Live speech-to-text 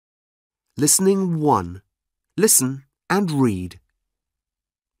Listening 1. Listen and read.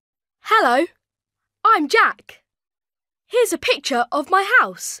 Hello, I'm Jack. Here's a picture of my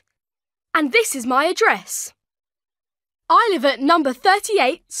house. And this is my address. I live at number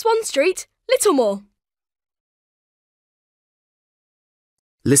 38 Swan Street, Littlemore.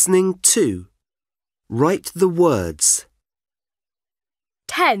 Listening 2. Write the words.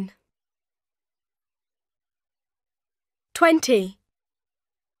 10 20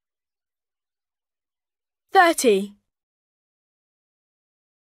 30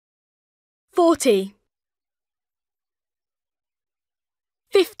 40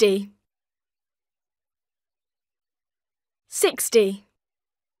 50 60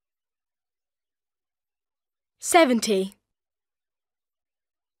 70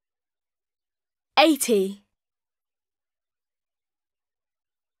 80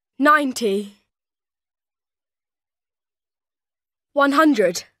 90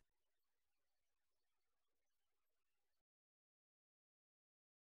 100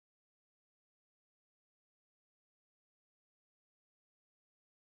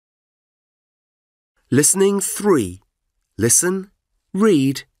 Listening 3. Listen,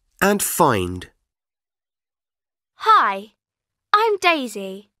 read and find. Hi, I'm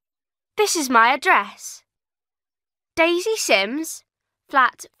Daisy. This is my address. Daisy Sims,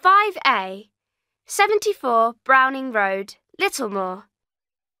 flat 5A, 74 Browning Road, Littlemore.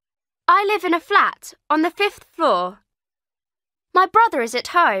 I live in a flat on the 5th floor. My brother is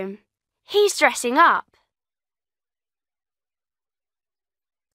at home. He's dressing up.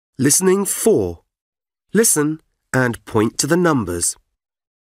 Listening 4. Listen and point to the numbers.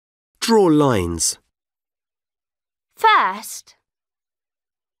 Draw lines. First.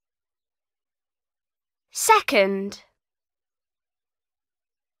 Second.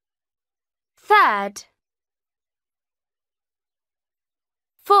 Third.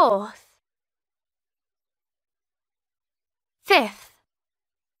 Fourth. Fifth.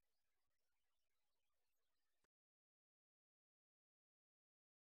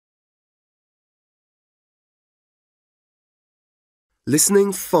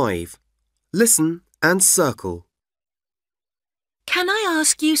 Listening 5. Listen and circle. Can I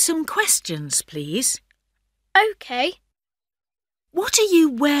ask you some questions, please? OK. What are you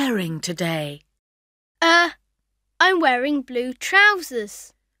wearing today? I'm wearing blue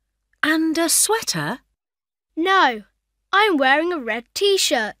trousers. And a sweater? No, I'm wearing a red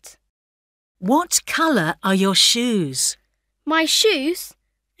t-shirt. What colour are your shoes? My shoes?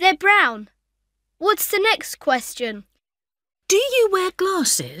 They're brown. What's the next question? Do you wear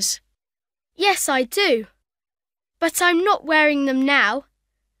glasses? Yes, I do. But I'm not wearing them now.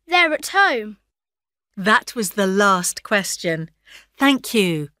 They're at home. That was the last question. Thank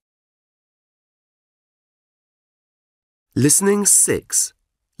you. Listening 6.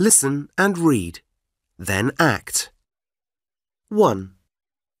 Listen and read. Then act. 1.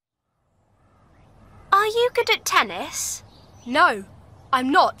 Are you good at tennis? No,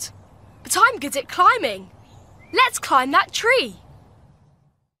 I'm not. But I'm good at climbing. Let's climb that tree.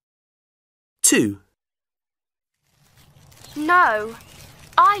 2. No,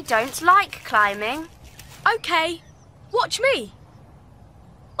 I don't like climbing. OK, watch me.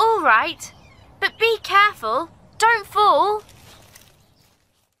 All right, but be careful. Don't fall.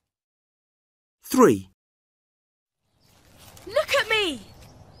 3. Look at me.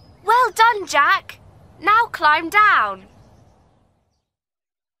 Well done, Jack. Now climb down.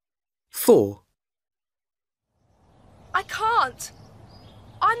 4. I can't.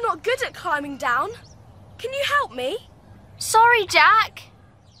 I'm not good at climbing down. Can you help me? Sorry, Jack.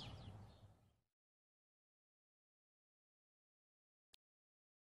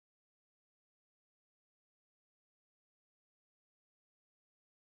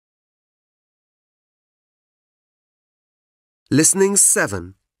 Listening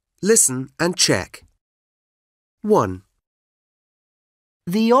 7. Listen and check. 1.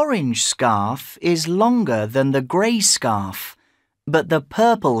 The orange scarf is longer than the grey scarf, but the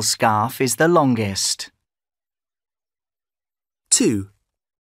purple scarf is the longest. 2.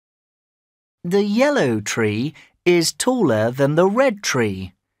 The yellow tree is taller than the red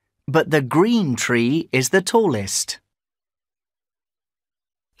tree, but the green tree is the tallest.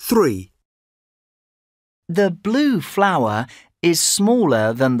 3. The blue flower is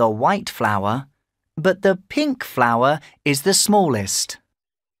smaller than the white flower, but the pink flower is the smallest.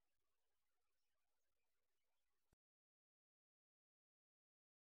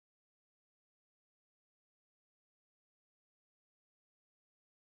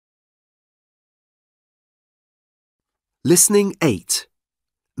 Listening 8.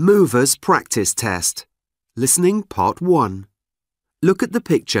 Movers practice test. Listening part 1. Look at the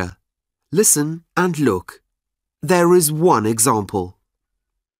picture. Listen and look. There is one example.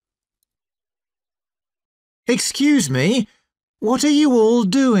 Excuse me, what are you all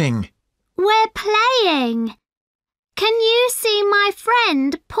doing? We're playing. Can you see my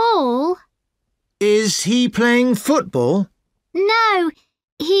friend Paul? Is he playing football? No,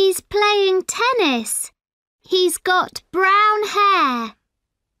 he's playing tennis. He's got brown hair.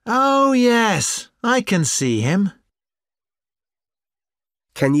 Oh, yes, I can see him.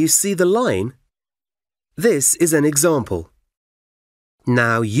 Can you see the line? This is an example.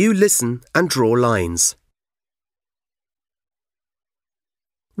 Now you listen and draw lines.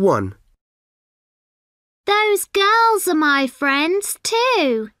 1. Those girls are my friends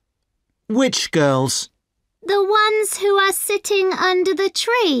too. Which girls? The ones who are sitting under the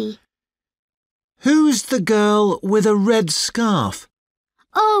tree. Who's the girl with a red scarf?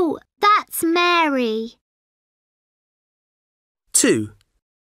 Oh, that's Mary. 2.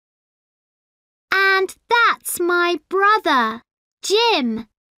 And that's my brother, Jim.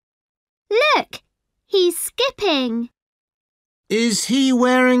 Look, he's skipping. Is he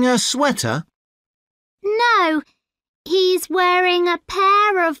wearing a sweater? No, he's wearing a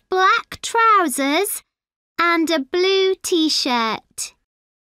pair of black trousers and a blue t-shirt.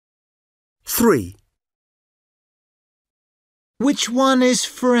 3. Which one is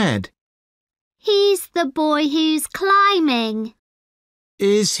Fred? He's the boy who's climbing.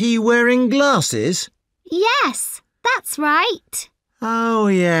 Is he wearing glasses? Yes, that's right. Oh,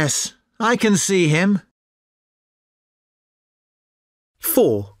 yes, I can see him.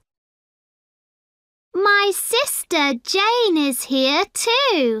 4. My sister Jane is here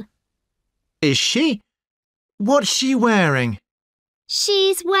too. Is she? What's she wearing?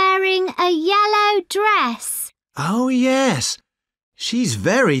 She's wearing a yellow dress. Oh, yes, she's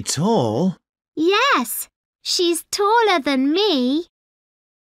very tall. Yes, she's taller than me.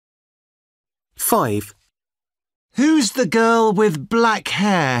 5. Who's the girl with black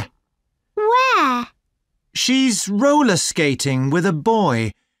hair? Where? She's roller skating with a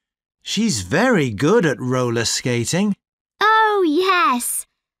boy. She's very good at roller skating. Oh, yes,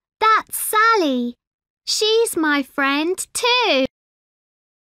 that's Sally. She's my friend too.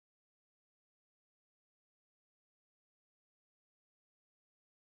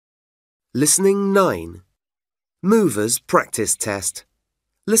 Listening 9. Movers practice test.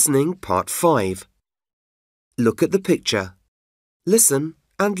 Listening part 5. Look at the picture. Listen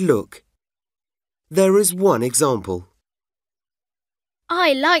and look. There is one example.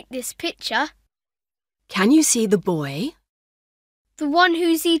 I like this picture. Can you see the boy? The one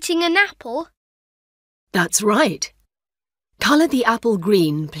who's eating an apple? That's right. Colour the apple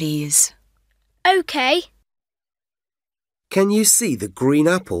green, please. OK. Can you see the green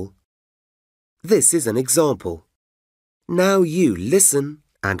apple? This is an example. Now you listen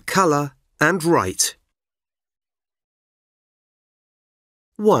and colour and write.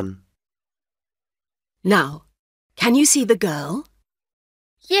 1. Now, can you see the girl?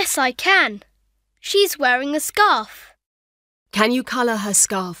 Yes, I can. She's wearing a scarf. Can you colour her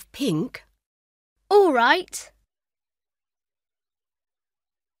scarf pink? All right.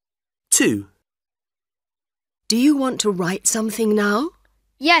 2. Do you want to write something now?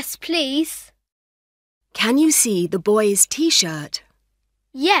 Yes, please. Can you see the boy's t-shirt?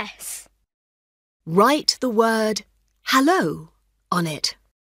 Yes. Write the word hello on it.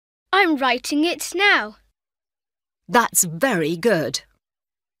 I'm writing it now. That's very good.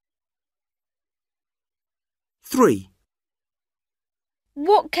 3.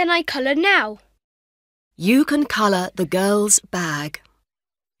 What can I colour now? You can colour the girl's bag.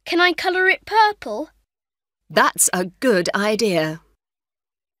 Can I colour it purple? That's a good idea.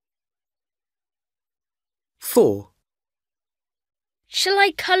 4. Shall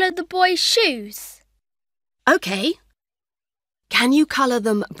I colour the boy's shoes? OK. Can you colour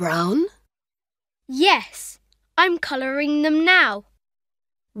them brown? Yes, I'm colouring them now.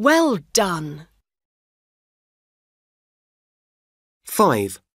 Well done.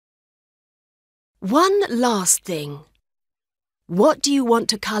 5. One last thing. What do you want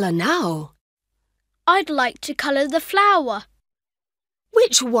to colour now? I'd like to colour the flower.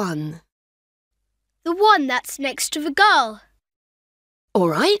 Which one? The one that's next to the girl. All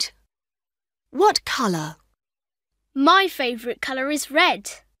right. What colour? My favourite colour is red.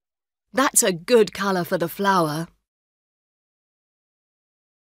 That's a good colour for the flower.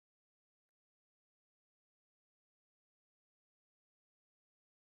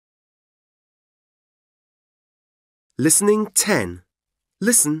 Listening 10.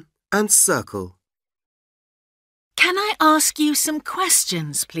 Listen and circle. Can I ask you some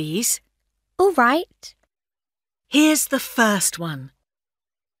questions, please? All right. Here's the first one.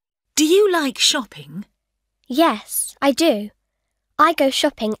 Do you like shopping? Yes, I do. I go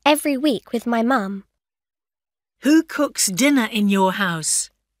shopping every week with my mum. Who cooks dinner in your house?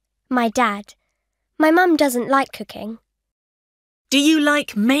 My dad. My mum doesn't like cooking. Do you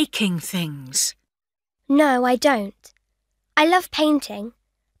like making things? No, I don't. I love painting,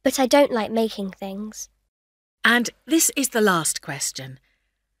 but I don't like making things. And this is the last question.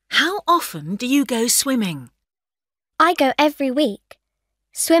 How often do you go swimming? I go every week.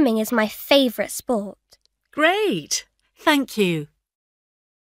 Swimming is my favourite sport. Great! Thank you.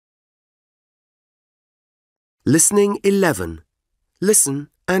 Listening 11. Listen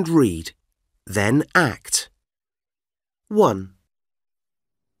and read. Then act. 1,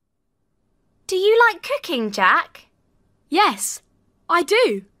 Do you like cooking, Jack? Yes, I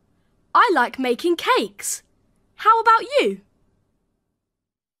do. I like making cakes. How about you?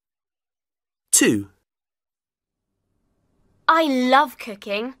 2, I love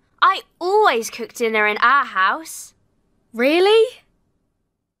cooking. I always cook dinner in our house. Really?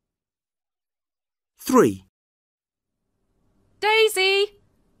 3, Daisy,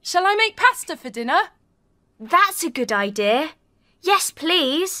 shall I make pasta for dinner? That's a good idea. Yes,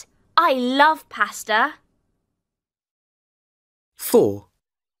 please. I love pasta. 4,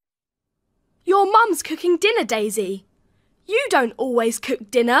 Your mum's cooking dinner, Daisy. You don't always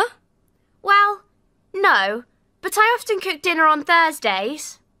cook dinner. Well, no, but I often cook dinner on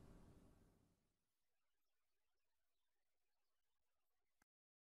Thursdays.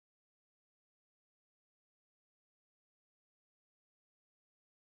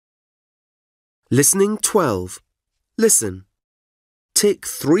 Listening 12. Listen. Tick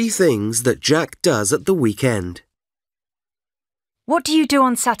 3 things that Jack does at the weekend. What do you do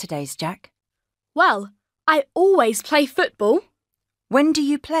on Saturdays, Jack? Well, I always play football. When do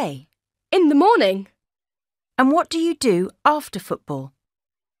you play? In the morning. And what do you do after football?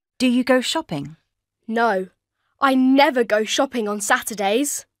 Do you go shopping? No, I never go shopping on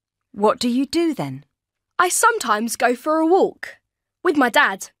Saturdays. What do you do then? I sometimes go for a walk with my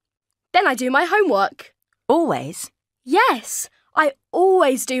dad. Then I do my homework. Always? Yes, I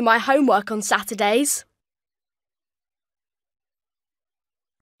always do my homework on Saturdays.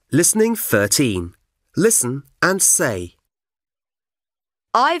 Listening 13. Listen and say.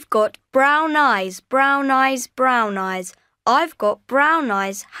 I've got brown eyes, brown eyes, brown eyes. I've got brown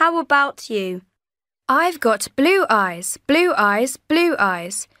eyes. How about you? I've got blue eyes, blue eyes, blue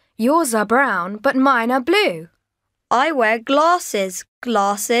eyes. Yours are brown, but mine are blue. I wear glasses,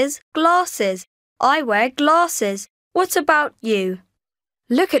 glasses, glasses. I wear glasses. What about you?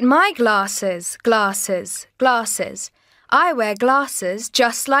 Look at my glasses, glasses, glasses. I wear glasses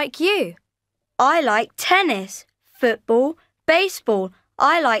just like you. I like tennis, football, baseball.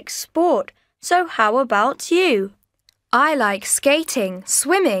 I like sport. So how about you? I like skating,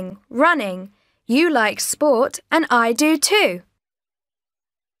 swimming, running. You like sport and I do too.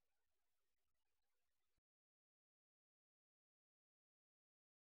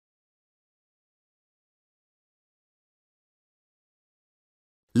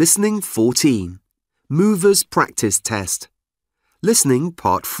 Listening 14. MOVERS practice test. Listening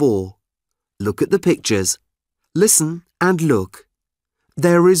part 4. Look at the pictures. Listen and look.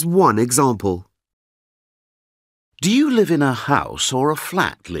 There is one example. Do you live in a house or a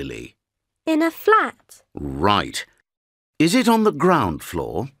flat, Lily? In a flat? Right. Is it on the ground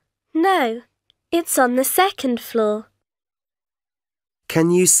floor? No, it's on the second floor.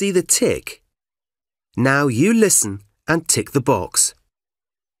 Can you see the tick? Now you listen and tick the box.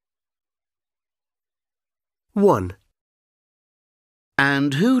 1.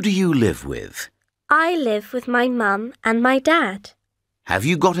 And who do you live with? I live with my mum and my dad. Have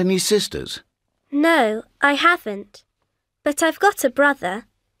you got any sisters? No, I haven't. But I've got a brother.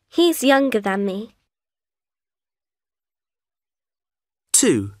 He's younger than me.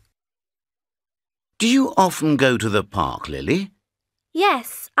 2. Do you often go to the park, Lily?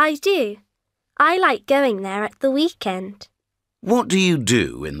 Yes, I do. I like going there at the weekend. What do you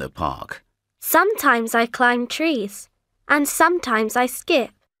do in the park? Sometimes I climb trees, and sometimes I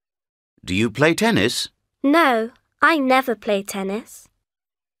skip. Do you play tennis? No, I never play tennis.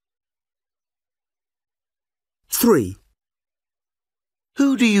 3.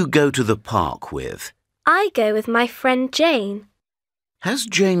 Who do you go to the park with? I go with my friend Jane. Has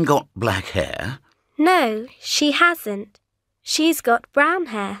Jane got black hair? No, she hasn't. She's got brown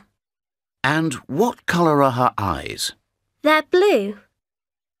hair. And what colour are her eyes? They're blue.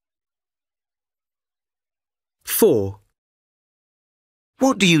 4.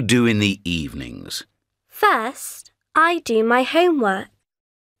 What do you do in the evenings? First, I do my homework.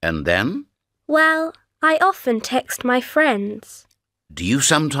 And then? Well, I often text my friends. Do you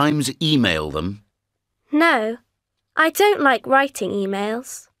sometimes email them? No, I don't like writing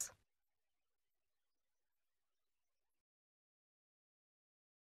emails.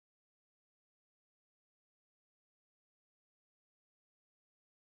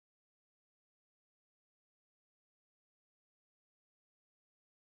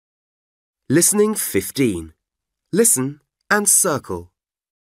 Listening 15. Listen and circle.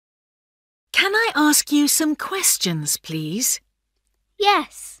 Can I ask you some questions, please?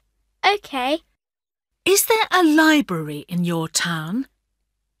 Yes. OK. Is there a library in your town?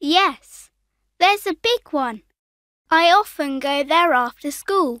 Yes. There's a big one. I often go there after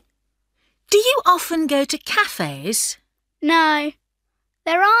school. Do you often go to cafes? No.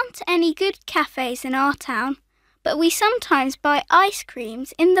 There aren't any good cafes in our town, but we sometimes buy ice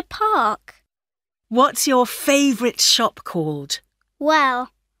creams in the park. What's your favourite shop called? Well,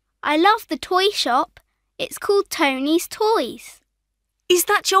 I love the toy shop. It's called Tony's Toys. Is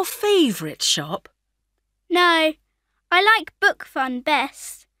that your favourite shop? No, I like Book Fun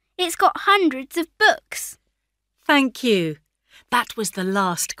best. It's got hundreds of books. Thank you. That was the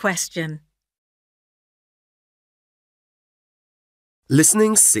last question.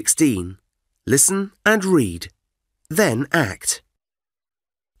 Listening 16. Listen and read. Then act.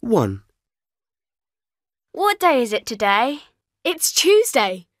 1. What day is it today? It's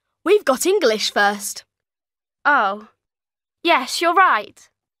Tuesday. We've got English first. Oh. Yes, you're right.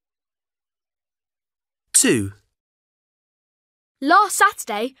 2. Last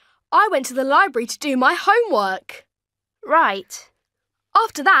Saturday, I went to the library to do my homework. Right.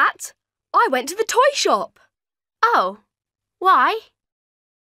 After that, I went to the toy shop. Oh. Why?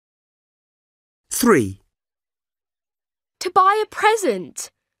 3. To buy a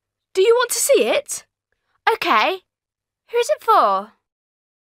present. Do you want to see it? OK. Who's it for?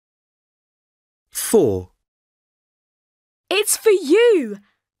 4. It's for you.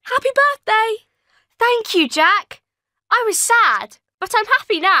 Happy birthday. Thank you, Jack. I was sad, but I'm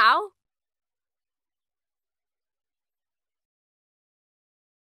happy now.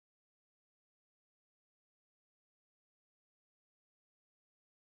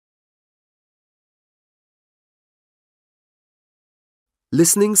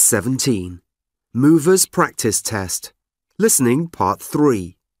 Listening 17. Movers practice test. Listening part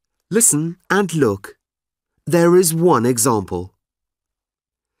 3. Listen and look. There is one example.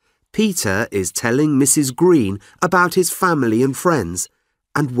 Peter is telling Mrs. Green about his family and friends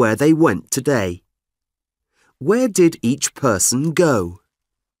and where they went today. Where did each person go?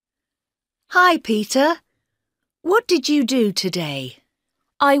 Hi, Peter. What did you do today?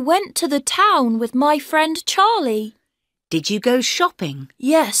 I went to the town with my friend Charlie. Did you go shopping?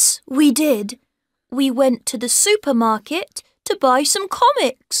 Yes, we did. We went to the supermarket to buy some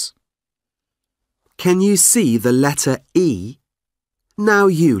comics. Can you see the letter E? Now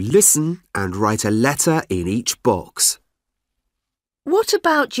you listen and write a letter in each box. What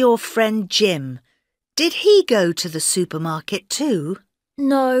about your friend Jim? Did he go to the supermarket too?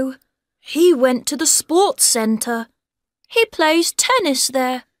 No, he went to the sports centre. He plays tennis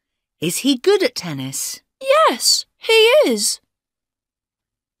there. Is he good at tennis? Yes, he is.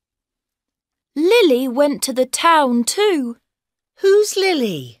 Lily went to the town too. Who's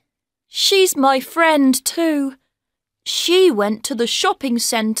Lily? She's my friend too. She went to the shopping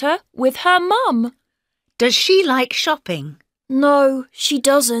centre with her mum. Does she like shopping? No, she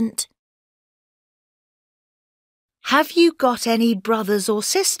doesn't. Have you got any brothers or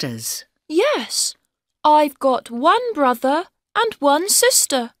sisters? Yes, I've got one brother and one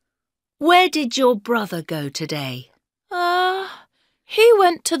sister. Where did your brother go today? He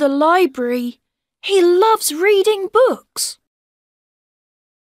went to the library. He loves reading books.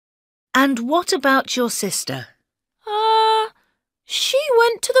 And what about your sister? She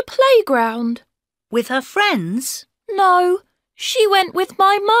went to the playground. With her friends? No, she went with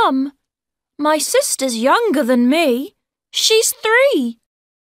my mum. My sister's younger than me. She's 3.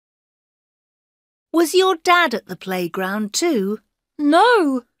 Was your dad at the playground too?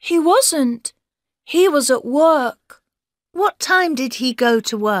 No, he wasn't. He was at work. What time did he go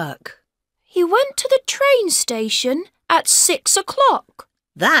to work? He went to the train station at 6 o'clock.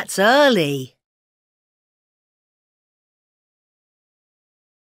 That's early.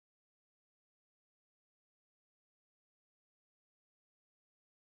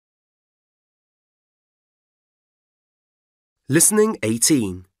 Listening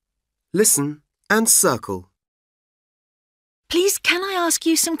 18. Listen and circle. Please, can I ask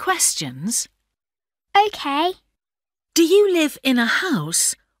you some questions? OK. Do you live in a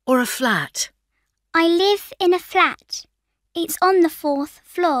house or a flat? I live in a flat. It's on the 4th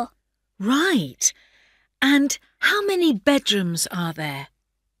floor. Right. And How many bedrooms are there?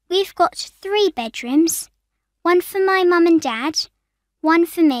 We've got 3 bedrooms. One for my mum and dad, one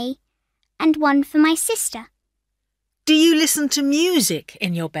for me, and one for my sister. Do you listen to music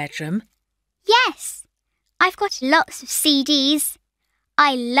in your bedroom? Yes, I've got lots of CDs.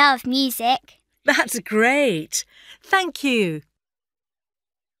 I love music. That's great. Thank you.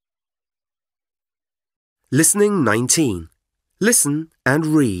 Listening 19. Listen and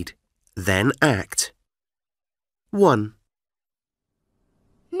read, then act. 1.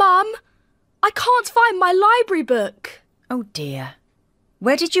 Mum, I can't find my library book. Oh dear.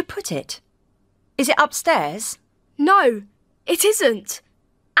 Where did you put it? Is it upstairs? No, it isn't.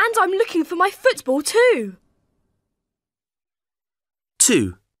 And I'm looking for my football too.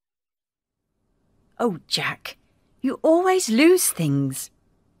 2. Oh, Jack, you always lose things.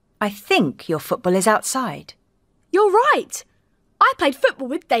 I think your football is outside. You're right. I played football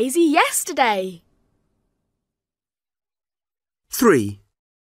with Daisy yesterday. 3.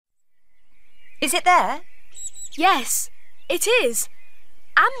 Is it there? Yes, it is.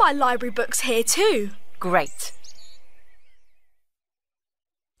 And my library book's here too. Great.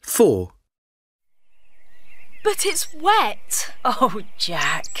 4. But it's wet. Oh,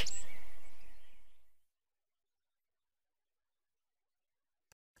 Jack.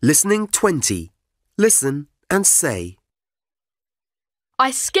 Listening 20. Listen and say.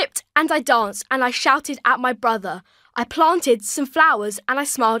 I skipped and I danced and I shouted at my brother. I planted some flowers and I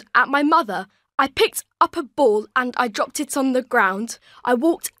smiled at my mother. I picked up a ball and I dropped it on the ground. I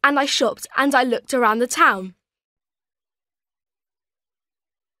walked and I shopped and I looked around the town.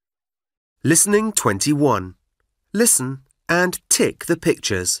 Listening 21. Listen and tick the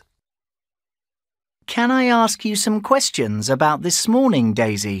pictures. Can I ask you some questions about this morning,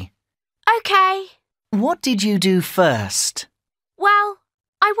 Daisy? OK. What did you do first? Well,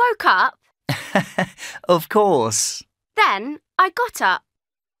 I woke up. Of course. Then I got up.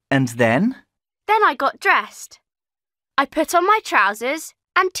 And then? Then I got dressed. I put on my trousers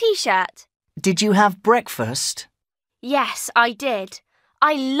and t-shirt. Did you have breakfast? Yes, I did.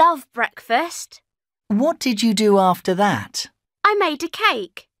 I love breakfast. What did you do after that? I made a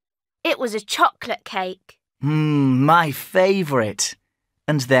cake. It was a chocolate cake. My favourite.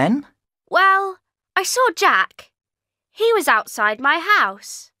 And then? Well, I saw Jack. He was outside my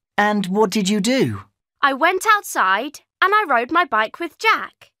house. And what did you do? I went outside and I rode my bike with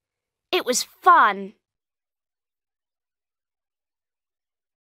Jack. It was fun.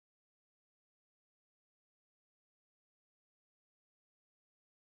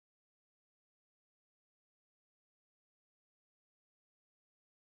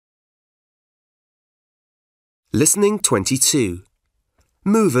 Listening 22.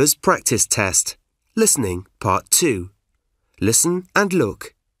 Movers practice test. Listening part 2. Listen and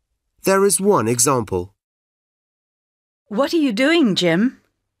look. There is one example. What are you doing, Jim?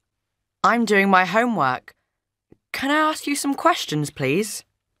 I'm doing my homework. Can I ask you some questions, please?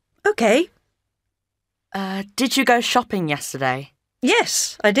 OK. Did you go shopping yesterday?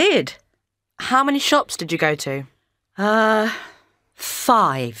 Yes, I did. How many shops did you go to?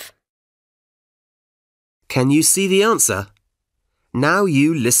 5. Can you see the answer? Now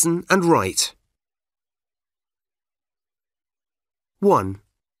you listen and write. 1.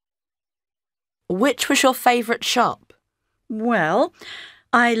 Which was your favourite shop? Well,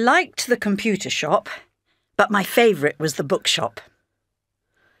 I liked the computer shop, but my favourite was the bookshop.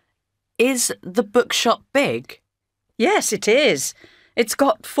 Is the bookshop big? Yes, it is. It's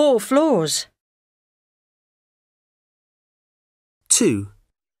got 4 floors. 2.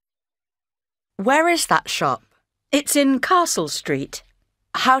 Where is that shop? It's in Castle Street.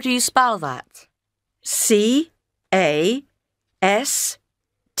 How do you spell that? C-A-S-T-L-E.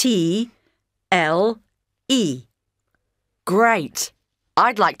 Great.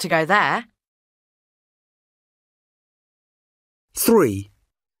 I'd like to go there. 3.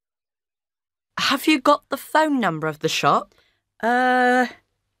 Have you got the phone number of the shop?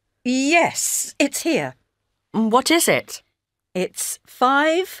 Yes, it's here. What is it? It's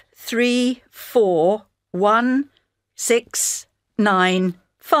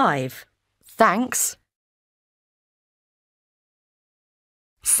 5341695. Thanks.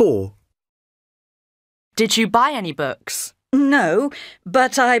 4. Did you buy any books? No,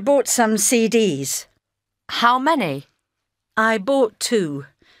 but I bought some CDs. How many? I bought 2,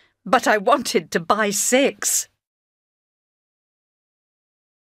 but I wanted to buy 6.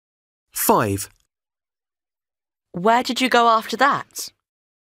 5. Where did you go after that?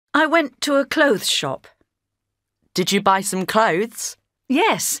 I went to a clothes shop. Did you buy some clothes?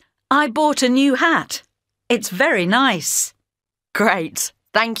 Yes, I bought a new hat. It's very nice. Great.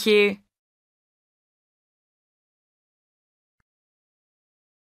 Thank you.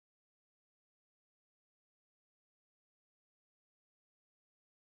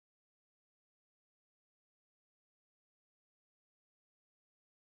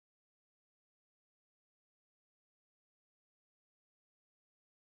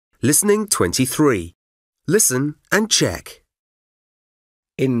 Listening 23. Listen and check.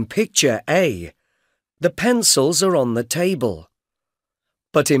 In picture A, the pencils are on the table.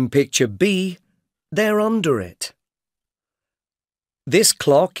 But in picture B, they're under it. This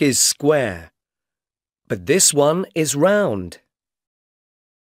clock is square, but this one is round.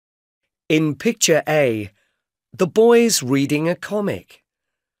 In picture A, the boy's reading a comic.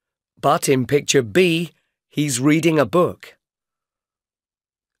 But in picture B, he's reading a book.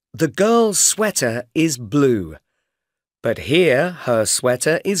 The girl's sweater is blue, but here her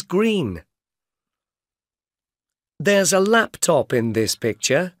sweater is green. There's a laptop in this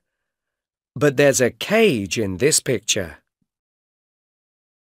picture, but there's a cage in this picture.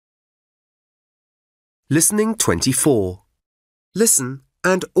 Listening 24. Listen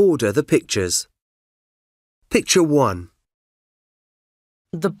and order the pictures. Picture 1.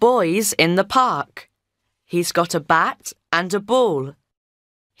 The boy's in the park. He's got a bat and a ball.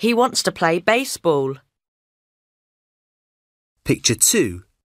 He wants to play baseball. Picture 2.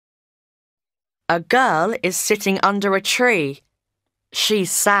 A girl is sitting under a tree. She's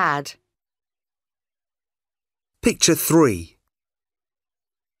sad. Picture 3.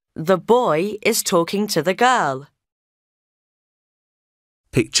 The boy is talking to the girl.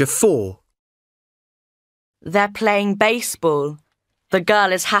 Picture 4. They're playing baseball. The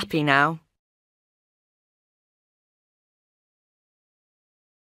girl is happy now.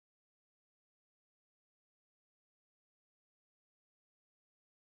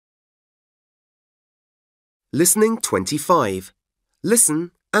 Listening 25.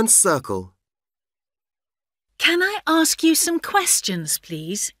 Listen and circle. Can I ask you some questions,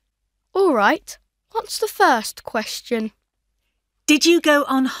 please? All right. What's the first question? Did you go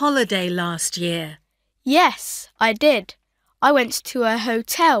on holiday last year? Yes, I did. I went to a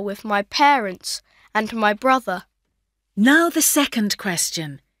hotel with my parents and my brother. Now the second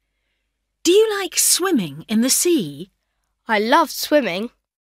question. Do you like swimming in the sea? I love swimming,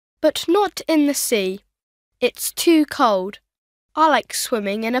 but not in the sea. It's too cold. I like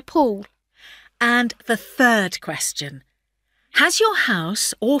swimming in a pool. And the third question. Has your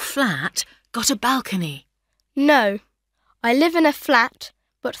house or flat got a balcony? No. I live in a flat,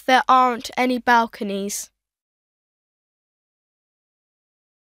 but there aren't any balconies.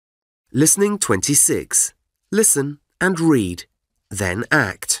 Listening 26. Listen and read, then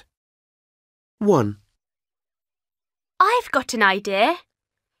act. 1. I've got an idea.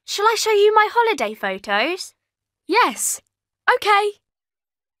 Shall I show you my holiday photos? Yes. OK.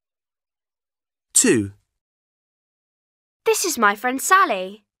 2. This is my friend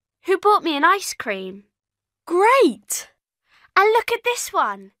Sally, who bought me an ice cream. Great! And look at this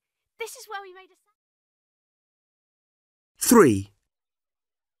one. This is where we made a... 3.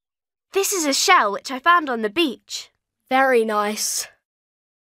 This is a shell which I found on the beach. Very nice.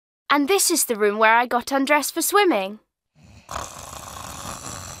 And this is the room where I got undressed for swimming.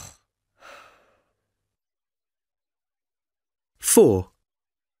 4.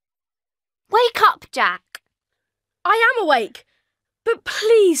 Wake up, Jack. I am awake. But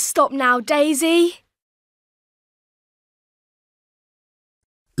please stop now, Daisy.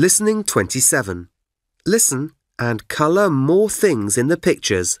 Listening 27. Listen and colour more things in the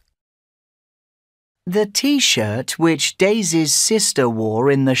pictures. The T-shirt which Daisy's sister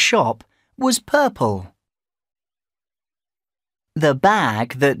wore in the shop was purple. The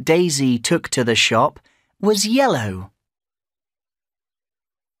bag that Daisy took to the shop was yellow.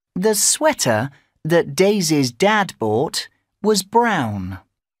 The sweater that Daisy's dad bought was brown.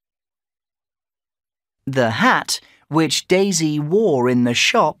 The hat which Daisy wore in the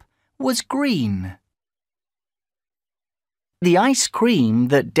shop was green. The ice cream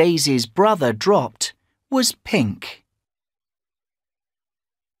that Daisy's brother dropped was pink.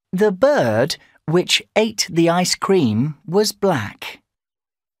 The bird which ate the ice cream was black.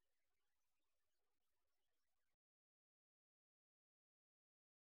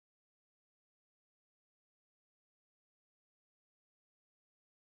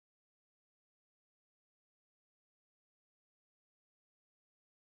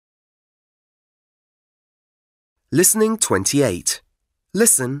 Listening 28.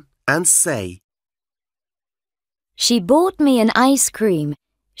 Listen and say. She bought me an ice cream.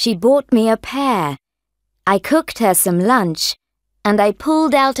 She bought me a pear. I cooked her some lunch, and I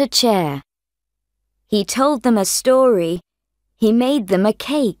pulled out a chair. He told them a story. He made them a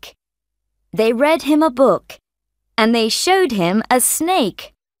cake. They read him a book, and they showed him a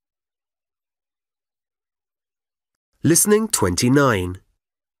snake. Listening 29.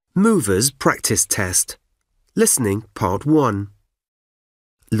 Movers practice test. Listening part 1.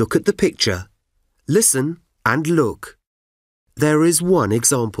 Look at the picture. Listen and look. There is one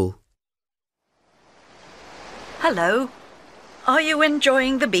example. Hello. Are you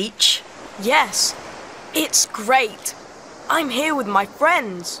enjoying the beach? Yes. It's great. I'm here with my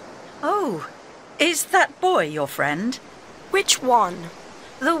friends. Oh, is that boy your friend? Which one?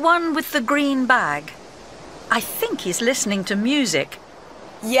 The one with the green bag. I think he's listening to music.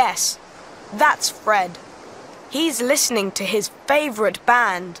 Yes, that's Fred. He's listening to his favourite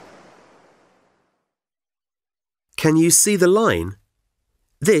band. Can you see the line?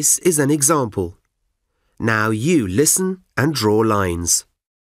 This is an example. Now you listen and draw lines.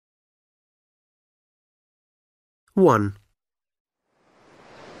 1.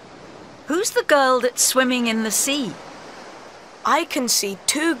 Who's the girl that's swimming in the sea? I can see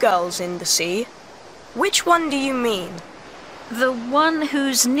 2 girls in the sea. Which one do you mean? The one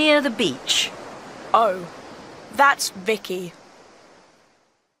who's near the beach. Oh, that's Vicky.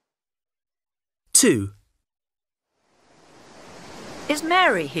 2. Is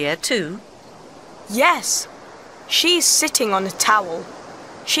Mary here too? Yes. She's sitting on a towel.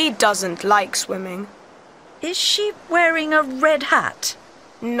 She doesn't like swimming. Is she wearing a red hat?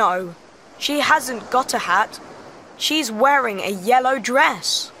 No, she hasn't got a hat. She's wearing a yellow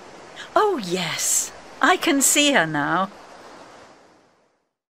dress. Oh, yes. I can see her now.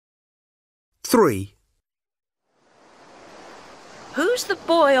 3. Who's the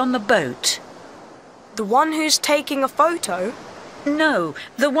boy on the boat? The one who's taking a photo? No,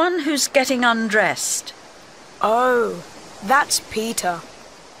 the one who's getting undressed. Oh, that's Peter.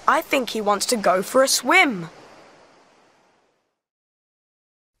 I think he wants to go for a swim.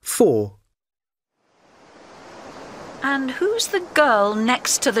 4. And who's the girl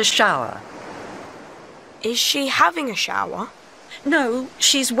next to the shower? Is she having a shower? No,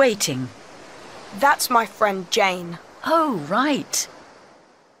 she's waiting. That's my friend Jane. Oh, right.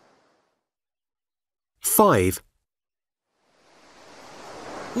 5.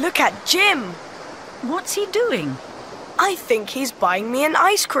 Look at Jim. What's he doing? I think he's buying me an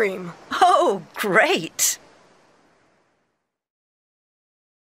ice cream. Oh, great.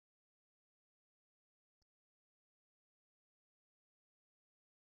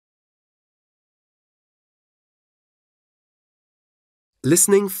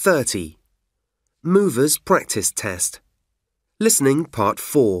 Listening 30. Movers practice test. Listening part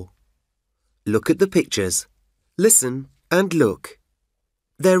 4. Look at the pictures. Listen and look.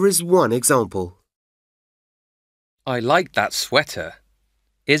 There is one example. I like that sweater.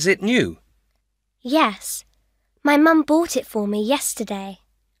 Is it new? Yes. My mum bought it for me yesterday.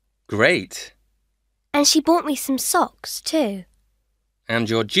 Great. And she bought me some socks too. And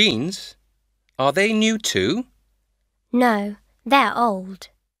your jeans? Are they new too? No, they're old.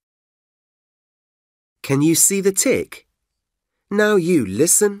 Can you see the tick? Now you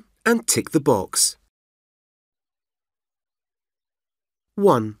listen and tick the box.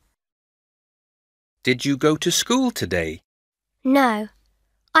 1. Did you go to school today? No,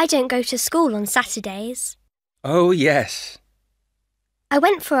 I don't go to school on Saturdays. Oh, yes. I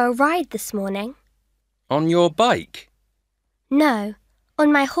went for a ride this morning. On your bike? No,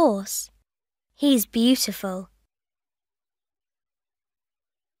 on my horse. He's beautiful.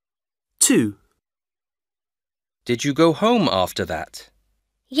 2. Did you go home after that?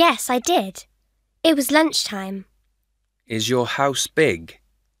 Yes, I did. It was lunchtime. Is your house big?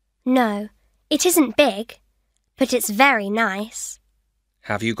 No, it isn't big, but it's very nice.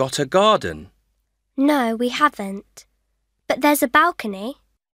 Have you got a garden? No, we haven't. But there's a balcony.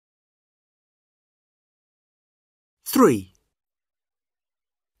 3.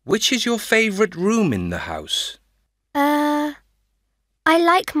 Which is your favourite room in the house? I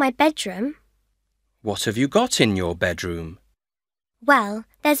like my bedroom. What have you got in your bedroom? Well,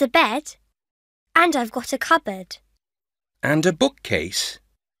 there's a bed. And I've got a cupboard. And a bookcase?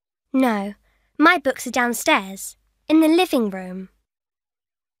 No, my books are downstairs, in the living room.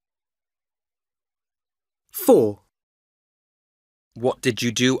 4. What did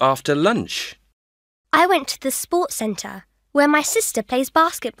you do after lunch? I went to the sports centre, where my sister plays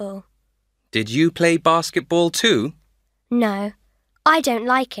basketball. Did you play basketball too? No, I don't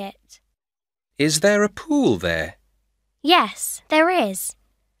like it. Is there a pool there? Yes, there is.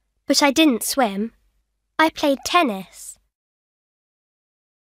 But I didn't swim. I played tennis.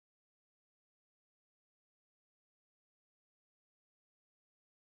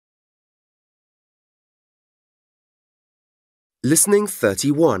 Listening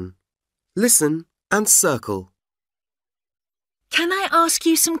 31. Listen and circle. Can I ask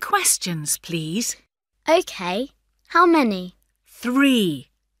you some questions, please? OK. How many? 3.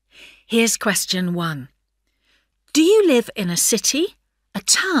 Here's question 1. Do you live in a city, a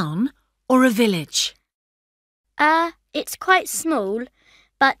town, or a village? It's quite small,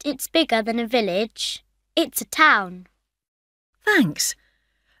 but it's bigger than a village. It's a town. Thanks.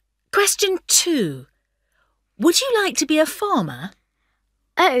 Question 2. Would you like to be a farmer?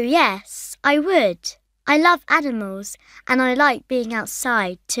 Oh, yes, I would. I love animals and I like being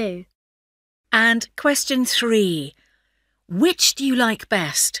outside too. And question 3. Which do you like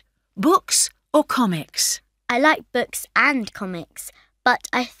best, books or comics? I like books and comics, but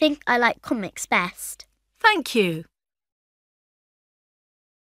I think I like comics best. Thank you.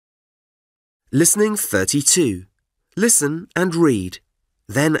 Listening 32. Listen and read,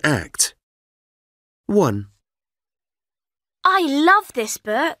 then act. 1, I love this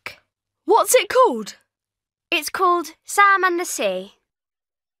book. What's it called? It's called Sam and the Sea.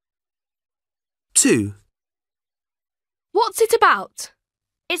 2, What's it about?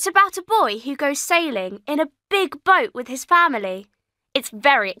 It's about a boy who goes sailing in a big boat with his family. It's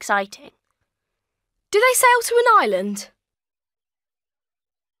very exciting. Do they sail to an island?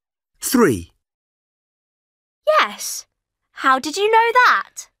 3, Yes. How did you know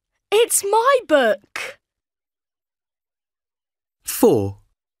that? It's my book. 4,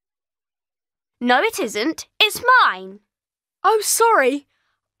 No, it isn't. It's mine. Oh, sorry.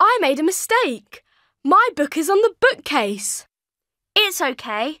 I made a mistake. My book is on the bookcase. It's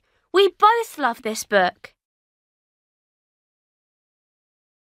okay. We both love this book.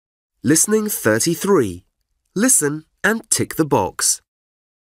 Listening 33. Listen and tick the box.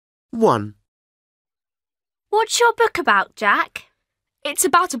 1, What's your book about, Jack? It's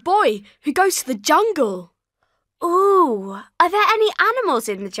about a boy who goes to the jungle. Ooh, are there any animals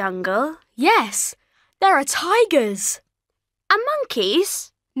in the jungle? Yes, there are tigers. And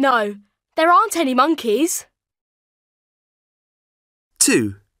monkeys? No, there aren't any monkeys.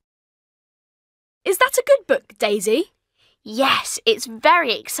 2, Is that a good book, Daisy? Yes, it's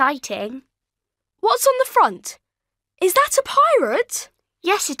very exciting. What's on the front? Is that a pirate?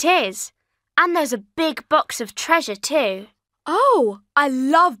 Yes, it is. And there's a big box of treasure too. Oh, I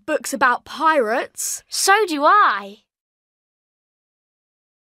love books about pirates. So do I.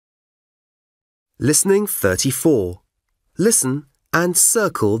 Listening 34. Listen and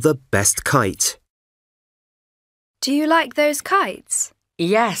circle the best kite. Do you like those kites?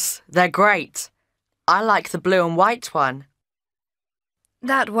 Yes, they're great. I like the blue and white one.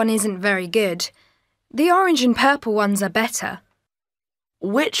 That one isn't very good. The orange and purple ones are better.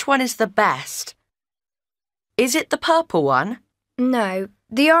 Which one is the best? Is it the purple one? No,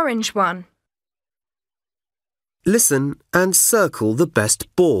 the orange one. Listen and circle the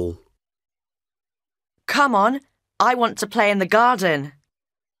best ball. Come on, I want to play in the garden.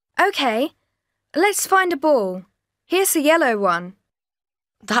 OK, let's find a ball. Here's the yellow one.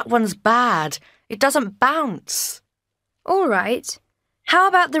 That one's bad. It doesn't bounce. All right. How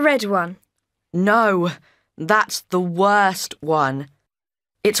about the red one? No, that's the worst one.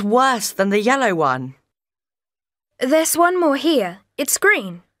 It's worse than the yellow one. There's one more here. It's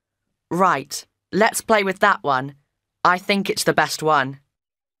green. Right, let's play with that one. I think it's the best one.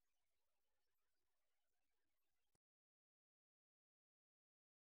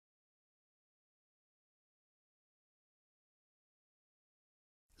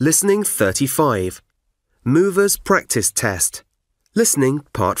 Listening 35. Movers practice test. Listening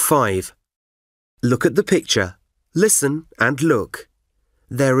part 5. Look at the picture. Listen and look.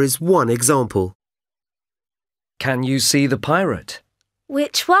 There is one example. Can you see the pirate?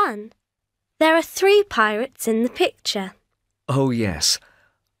 Which one? There are 3 pirates in the picture. Oh, yes.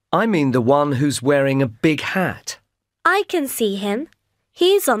 I mean the one who's wearing a big hat. I can see him.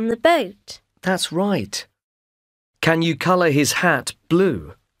 He's on the boat. That's right. Can you colour his hat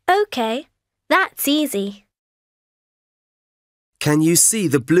blue? OK, that's easy. Can you see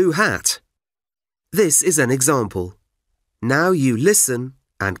the blue hat? This is an example. Now you listen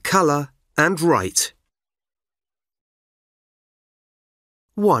and colour and write.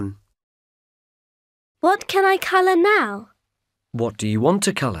 1, What can I colour now? What do you want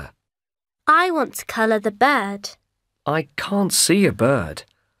to colour? I want to colour the bird. I can't see a bird.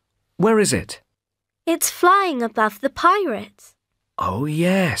 Where is it? It's flying above the pirates. Oh,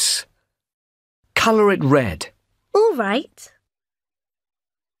 yes. Colour it red. All right.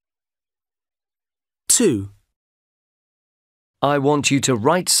 2, I want you to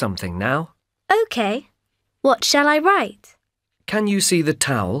write something now. OK. What shall I write? Can you see the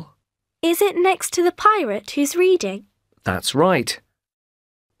towel? Is it next to the pirate who's reading? That's right.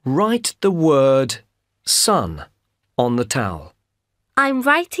 Write the word sun on the towel. I'm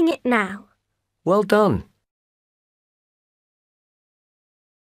writing it now. Well done.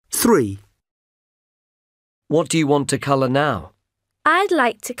 3, What do you want to colour now? I'd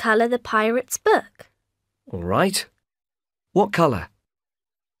like to colour the pirate's book. All right. What colour?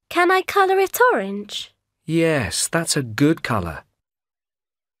 Can I colour it orange? Yes, that's a good colour.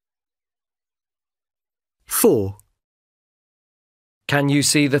 4. Can you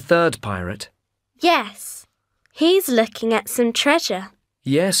see the third pirate? Yes. He's looking at some treasure.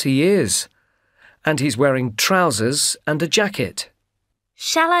 Yes, he is. And he's wearing trousers and a jacket.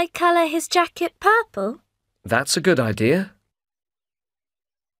 Shall I colour his jacket purple? That's a good idea.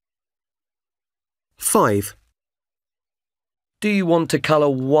 5. Do you want to colour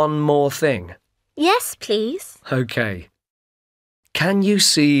one more thing? Yes, please. OK. Can you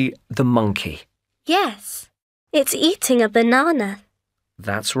see the monkey? Yes. It's eating a banana.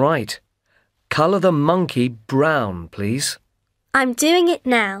 That's right. Colour the monkey brown, please. I'm doing it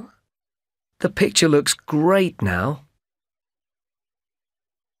now. The picture looks great now.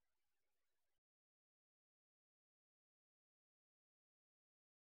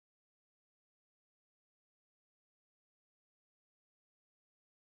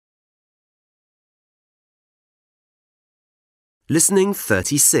 Listening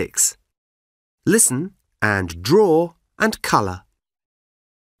 36. Listen and draw and colour.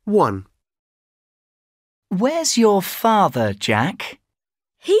 1. Where's your father, Jack?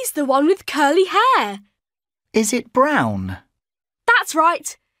 He's the one with curly hair. Is it brown? That's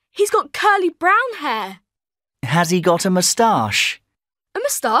right. He's got curly brown hair. Has he got a moustache? A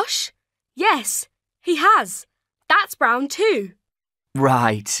moustache? Yes, he has. That's brown too.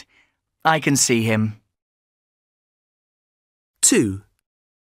 Right. I can see him. 2.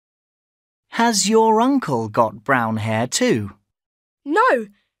 Has your uncle got brown hair too? No,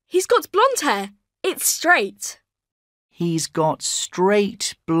 he's got blonde hair. It's straight. He's got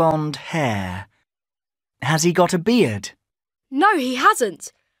straight blonde hair. Has he got a beard? No, he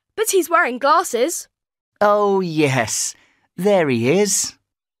hasn't. But he's wearing glasses. Oh, yes. There he is.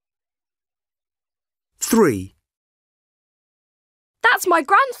 3. That's my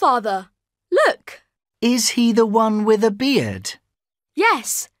grandfather. Look. Is he the one with a beard?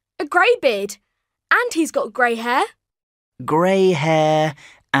 Yes, a grey beard. And he's got grey hair. Grey hair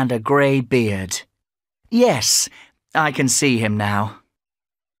and a grey beard. Yes, I can see him now.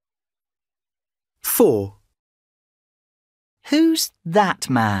 4. Who's that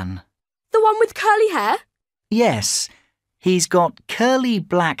man? The one with curly hair? Yes, he's got curly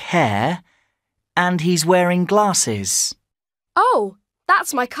black hair and he's wearing glasses. Oh,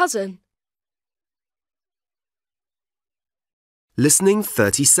 that's my cousin. Listening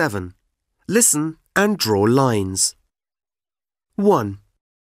 37. Listen and draw lines. 1.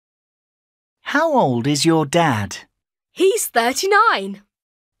 How old is your dad? He's 39.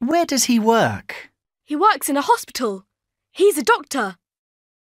 Where does he work? He works in a hospital. He's a doctor.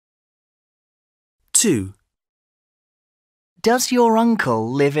 2. Does your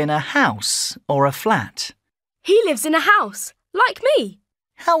uncle live in a house or a flat? He lives in a house, like me.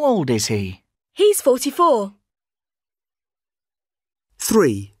 How old is he? He's 44.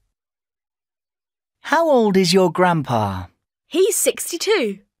 3. How old is your grandpa? He's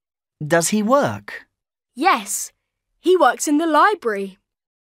 62. Does he work? Yes, he works in the library.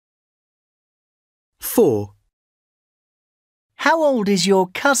 4. How old is your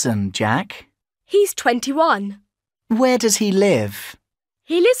cousin, Jack? He's 21. Where does he live?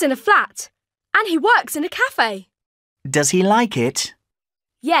 He lives in a flat and he works in a cafe. Does he like it?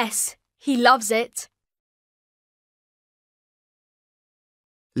 Yes, he loves it.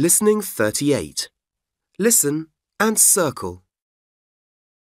 Listening 38. Listen and circle.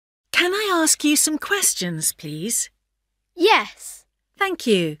 Can I ask you some questions, please? Yes. Thank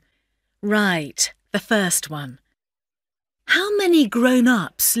you. Right, the first one. How many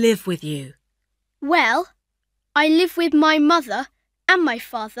grown-ups live with you? Well, I live with my mother and my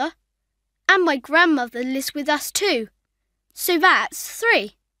father, and my grandmother lives with us too. So that's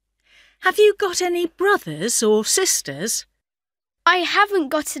 3. Have you got any brothers or sisters? I haven't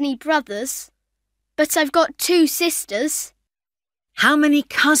got any brothers, but I've got 2 sisters. How many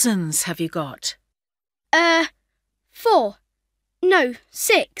cousins have you got? 4. No,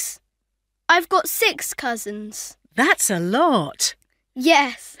 6. I've got 6 cousins. That's a lot.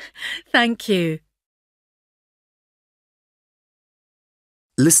 Yes. Thank you.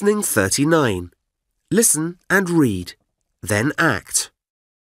 Listening 39. Listen and read, then act.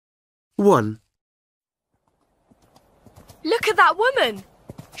 1. Look at that woman.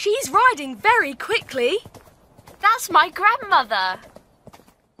 She's riding very quickly. That's my grandmother.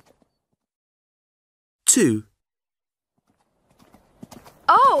 2.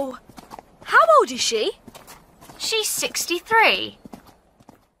 Oh, how old is she? She's 63.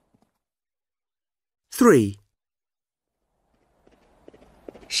 3.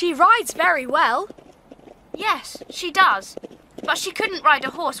 She rides very well. Yes, she does. But she couldn't ride a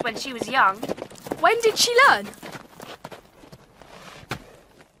horse when she was young. When did she learn?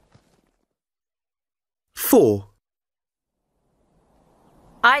 4.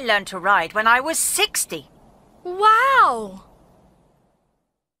 I learned to ride when I was 60. Wow!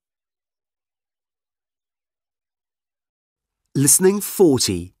 Listening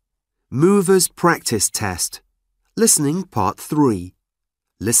 40. Movers practice test. Listening part 3.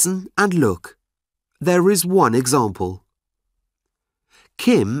 Listen and look. There is one example.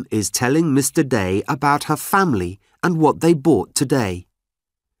 Kim is telling Mr. Day about her family and what they bought today.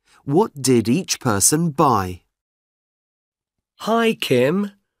 What did each person buy? Hi,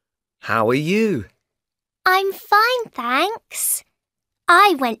 Kim. How are you? I'm fine, thanks.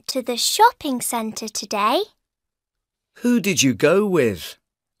 I went to the shopping centre today. Who did you go with?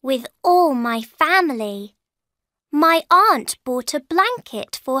 With all my family. My aunt bought a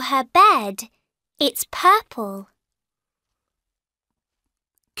blanket for her bed. It's purple.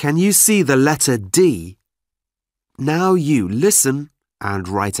 Can you see the letter D? Now you listen and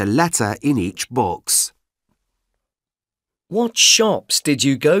write a letter in each box. What shops did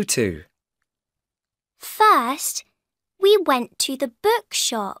you go to? First, we went to the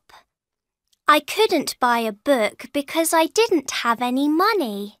bookshop. I couldn't buy a book because I didn't have any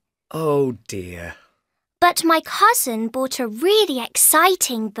money. Oh dear. But my cousin bought a really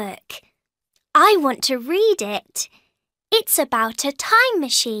exciting book. I want to read it. It's about a time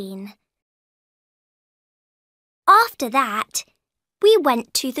machine. After that, we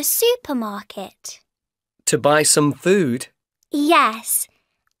went to the supermarket. To buy some food? Yes,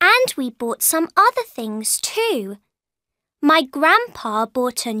 and we bought some other things too. My grandpa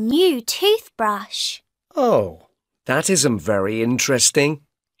bought a new toothbrush. Oh, that isn't very interesting.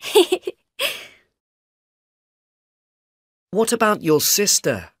 What about your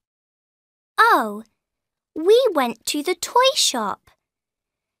sister? Oh, we went to the toy shop.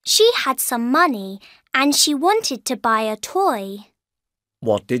 She had some money and she wanted to buy a toy.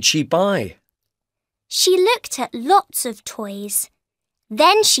 What did she buy? She looked at lots of toys.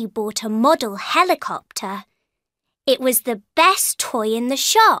 Then she bought a model helicopter. It was the best toy in the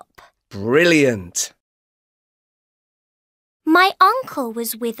shop. Brilliant! My uncle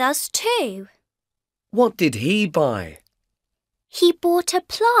was with us too. What did he buy? He bought a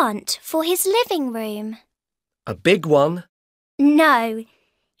plant for his living room. A big one? No,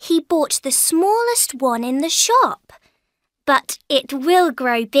 he bought the smallest one in the shop. But it will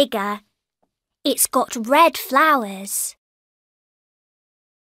grow bigger. It's got red flowers.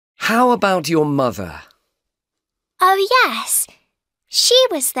 How about your mother? Oh yes, she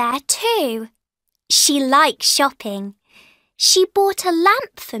was there too. She likes shopping. She bought a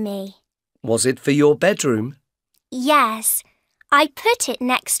lamp for me. Was it for your bedroom? Yes, I put it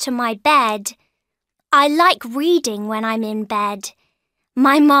next to my bed. I like reading when I'm in bed.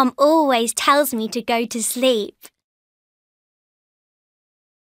 My mum always tells me to go to sleep.